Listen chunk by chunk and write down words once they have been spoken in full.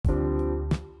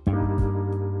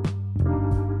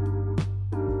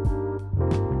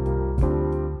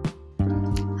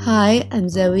Hi, I'm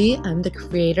Zoe. I'm the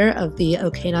creator of the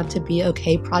Okay Not to Be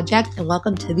Okay project, and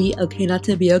welcome to the Okay Not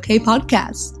to Be Okay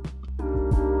podcast.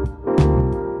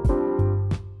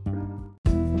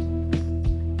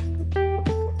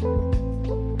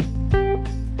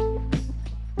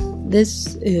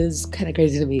 This is kind of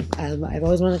crazy to me. I've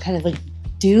always wanted to kind of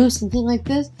do something like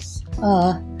this,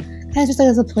 kind of just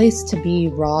as a place to be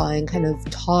raw and kind of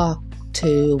talk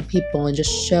to people and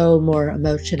just show more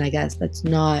emotion, I guess, that's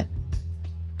not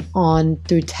on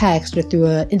through text or through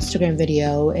an Instagram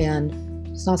video, and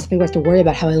it's not something we have to worry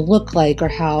about how I look like or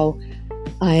how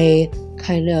I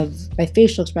my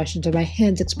facial expressions or my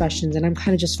hands expressions, and I'm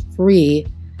kind of just free,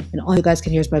 and all you guys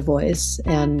can hear is my voice.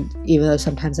 And even though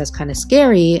sometimes that's kind of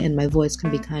scary and my voice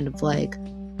can be kind of I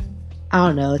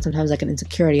don't know, it's sometimes like an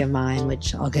insecurity of mine,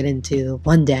 which I'll get into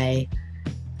one day.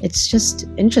 It's just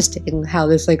interesting how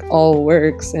this all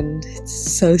works, and it's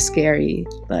so scary,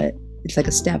 but it's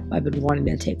a step I've been wanting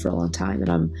to take for a long time, and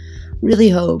I'm really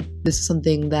hope this is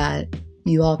something that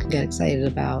you all can get excited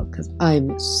about, because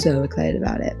I'm so excited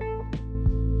about it.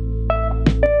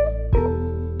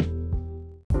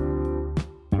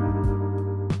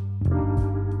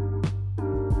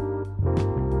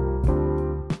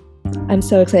 I'm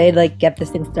so excited to get this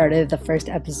thing started, the first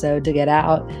episode to get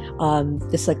out,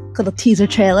 this little teaser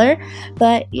trailer.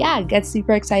 But yeah, I get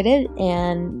super excited,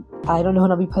 and I don't know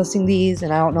when I'll be posting these,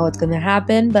 and I don't know what's going to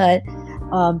happen, but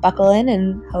buckle in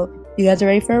and hope you guys are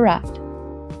ready for a ride.